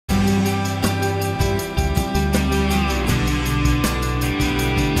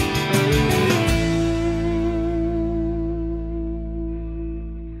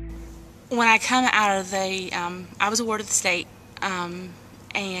when I come out of the, I was awarded the state,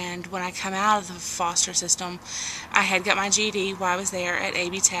 and when I come out of the foster system, I had got my GED while I was there at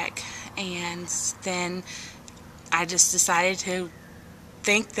AB Tech, and then I just decided to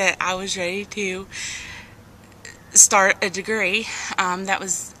think that I was ready to start a degree. That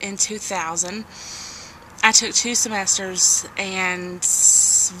was in 2000. I took 2 semesters and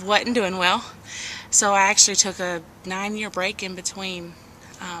wasn't doing well, so I actually took a 9-year break in between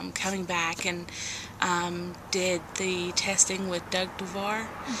coming back, and did the testing with Doug Duvar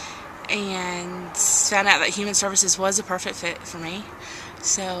and found out that human services was a perfect fit for me.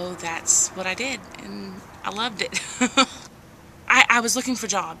 So that's what I did, and I loved it. I was looking for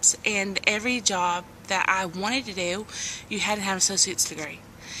jobs, and every job that I wanted to do, you had to have an associate's degree.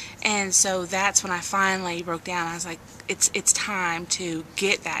 And so that's when I finally broke down. I was like, it's time to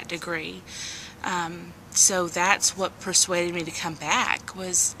get that degree. So that's what persuaded me to come back,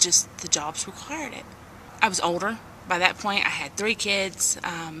 was just the jobs required it. I was older. By that point, I had 3 kids,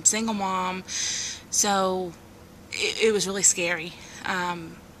 single mom, so it was really scary.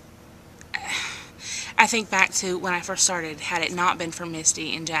 I think back to when I first started. Had it not been for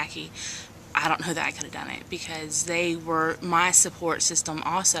Misty and Jackie, I don't know that I could have done it, because they were my support system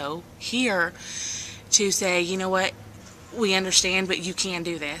also here to say, you know what, we understand, but you can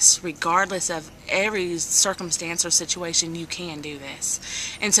do this. Regardless of every circumstance or situation, you can do this.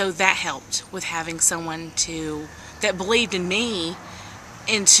 And so that helped with having someone that believed in me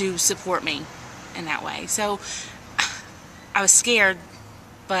and to support me in that way. So I was scared,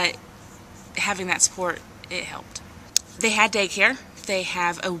 but having that support, it helped. They had daycare. They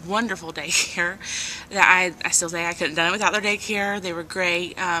have a wonderful daycare that I still say I couldn't have done it without their daycare. They were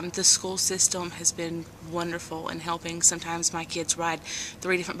great. The school system has been wonderful in helping. Sometimes my kids ride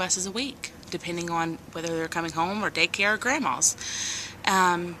 3 different buses a week, depending on whether they're coming home or daycare or grandma's.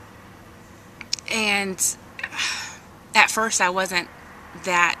 And at first I wasn't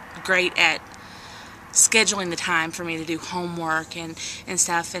that great at scheduling the time for me to do homework and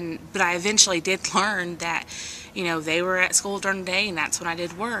stuff, but I eventually did learn that, you know, they were at school during the day and that's when I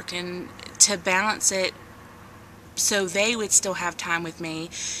did work, and to balance it so they would still have time with me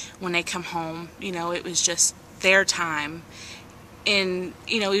when they come home. You know, it was just their time, and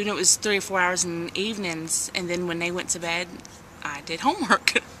you know, even if it was 3 or 4 hours in the evenings, and then when they went to bed, I did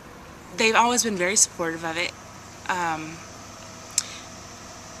homework. They've always been very supportive of it.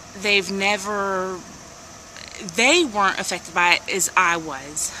 They weren't affected by it as I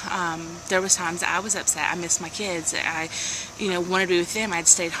was. There was times that I was upset. I missed my kids. I, wanted to be with them. I'd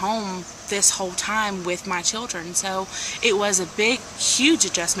stayed home this whole time with my children. So it was a big, huge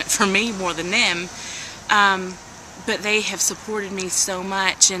adjustment for me more than them. But they have supported me so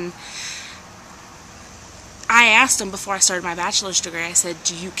much. And I asked them before I started my bachelor's degree, I said,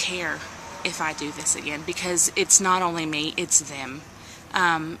 do you care if I do this again? Because it's not only me, it's them.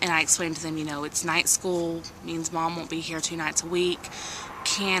 And I explained to them, it's night school, means mom won't be here 2 nights a week.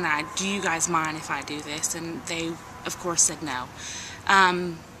 Do you guys mind if I do this? And they, of course, said no.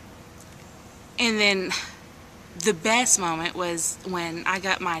 And then the best moment was when I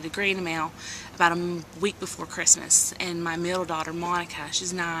got my degree in the mail about a week before Christmas. And my middle daughter, Monica,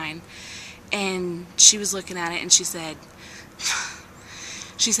 she's 9, and she was looking at it and she said,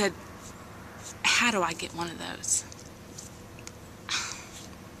 how do I get one of those?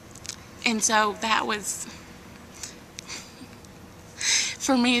 And so that was,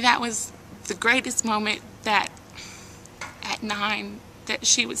 for me, that was the greatest moment, that at 9, that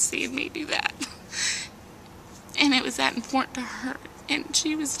she was seeing me do that. And it was that important to her. And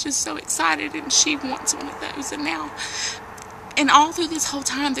she was just so excited, and she wants one of those. And now, and all through this whole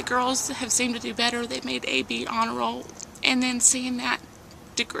time, the girls have seemed to do better. They made AB honor roll. And then seeing that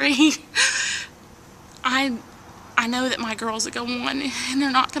degree, I know that my girls will go on and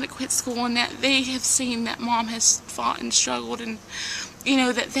they're not going to quit school, and that they have seen that mom has fought and struggled, and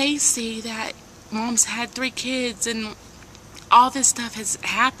that they see that mom's had 3 kids and all this stuff has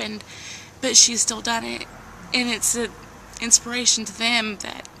happened, but she's still done it. And it's an inspiration to them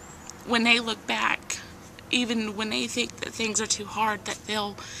that when they look back, even when they think that things are too hard, that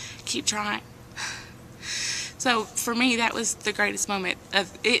they'll keep trying. So for me, that was the greatest moment.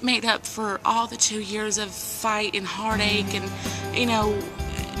 It made up for all the 2 years of fight and heartache and,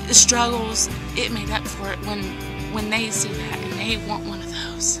 the struggles. It made up for it when they see that and they want one of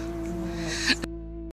those.